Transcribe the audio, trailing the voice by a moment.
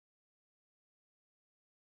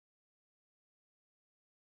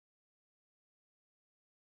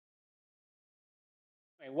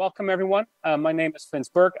Hey, welcome everyone. My name is Vince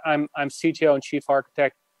Berk. I'm CTO and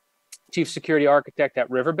Chief Security Architect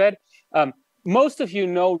at Riverbed. Most of you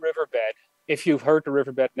know Riverbed, if you've heard the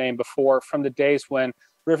Riverbed name before, from the days when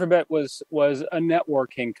Riverbed was a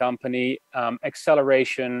networking company,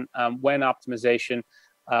 acceleration, WAN optimization,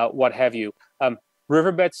 what have you.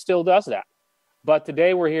 Riverbed still does that. But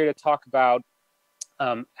today we're here to talk about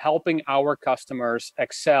helping our customers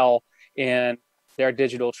excel in their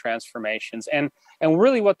digital transformations. And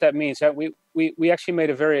really what that means, that we actually made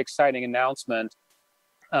a very exciting announcement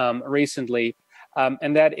recently,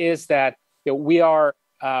 and that is that we're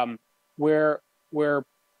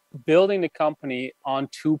building the company on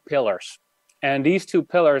two pillars. And these two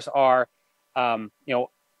pillars are, of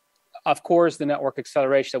course, the network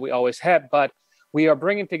acceleration that we always had, but we are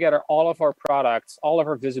bringing together all of our products, all of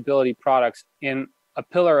our visibility products in a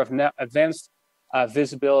pillar of advanced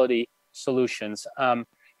visibility solutions.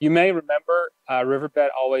 You may remember Riverbed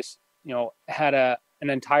always, had an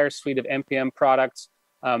entire suite of NPM products,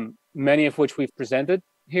 many of which we've presented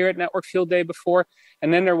here at Network Field Day before.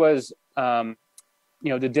 And then there was, the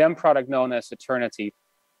DEM product known as Eternity.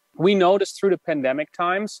 We noticed through the pandemic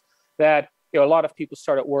times that a lot of people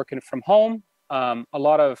started working from home. A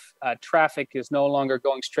lot of traffic is no longer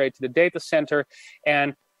going straight to the data center,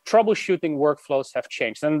 and troubleshooting workflows have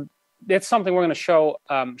changed. And that's something we're going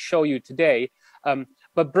to show you today.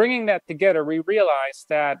 But bringing that together, we realized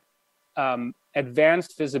that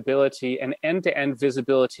advanced visibility and end-to-end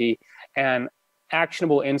visibility and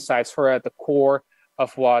actionable insights were at the core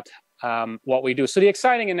of what we do. So the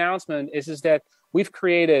exciting announcement is that we've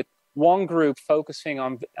created one group focusing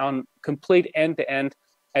on complete end-to-end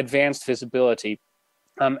advanced visibility,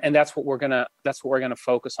 and that's what we're gonna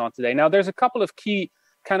focus on today. Now, there's a couple of key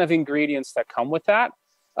kind of ingredients that come with that.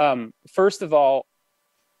 First of all,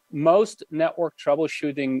 most network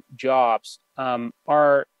troubleshooting jobs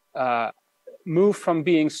are moved from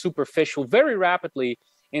being superficial very rapidly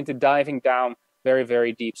into diving down very,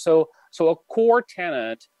 very deep. So a core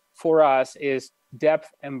tenet for us is depth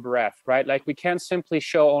and breadth, right? Like, we can't simply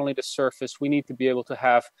show only the surface. We need to be able to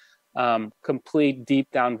have complete deep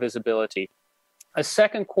down visibility. A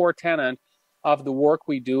second core tenet of the work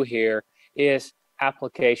we do here is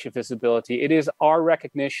application visibility. It is our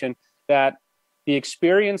recognition that the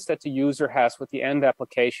experience that the user has with the end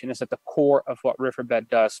application is at the core of what Riverbed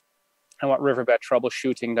does and what Riverbed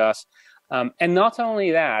troubleshooting does. And not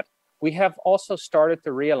only that, we have also started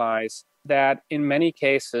to realize that in many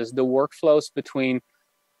cases, the workflows between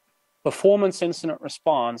performance incident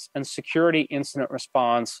response and security incident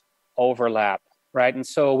response overlap, right? And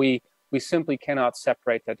so we simply cannot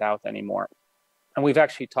separate that out anymore. And we've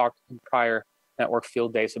actually talked in prior Network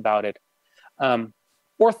Field Days about it.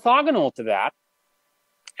 Orthogonal to that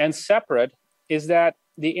and separate is that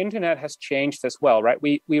the internet has changed as well, right?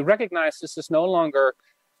 We recognize this is no longer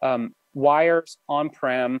wires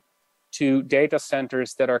on-prem to data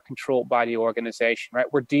centers that are controlled by the organization,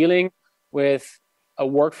 right? We're dealing with a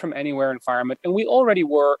work from anywhere environment, and we already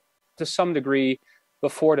were to some degree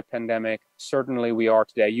before the pandemic. Certainly we are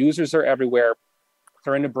today. Users are everywhere.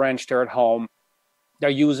 They're in the branch, they're at home. They're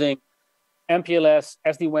using MPLS,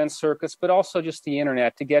 SD-WAN circuits, but also just the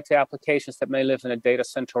internet to get to applications that may live in a data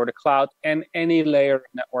center or the cloud, and any layer of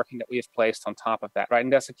networking that we have placed on top of that, right?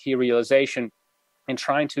 And that's a key realization in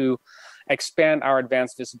trying to expand our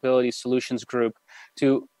advanced visibility solutions group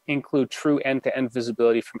to include true end-to-end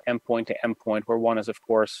visibility from endpoint to endpoint, where one is, of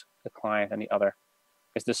course, the client and the other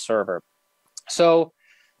is the server. So,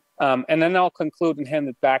 and then I'll conclude and hand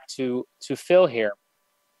it back to Phil here.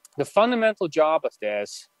 The fundamental job of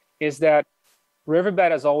this is that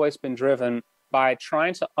Riverbed has always been driven by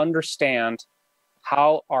trying to understand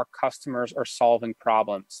how our customers are solving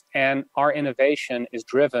problems. And our innovation is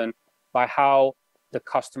driven by how the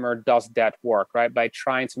customer does that work, right? By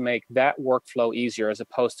trying to make that workflow easier as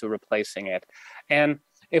opposed to replacing it. And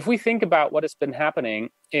if we think about what has been happening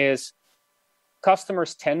is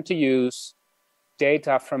customers tend to use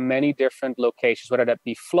data from many different locations, whether that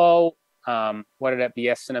be flow, whether that be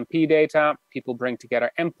SNMP data. People bring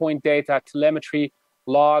together endpoint data, telemetry,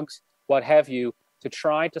 logs, what have you, to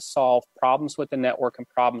try to solve problems with the network and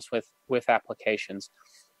problems with applications.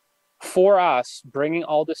 For us, bringing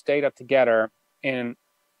all this data together in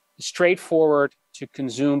straightforward to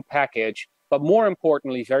consume package, but more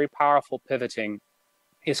importantly, very powerful pivoting,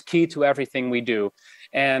 is key to everything we do.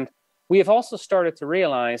 And we have also started to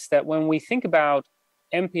realize that when we think about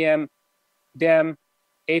NPM, DEM,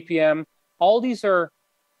 APM, all these are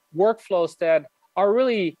workflows that are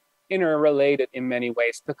really interrelated in many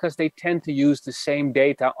ways because they tend to use the same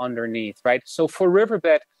data underneath, right? So for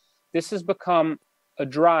Riverbed, this has become a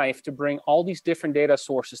drive to bring all these different data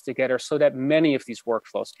sources together so that many of these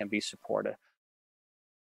workflows can be supported.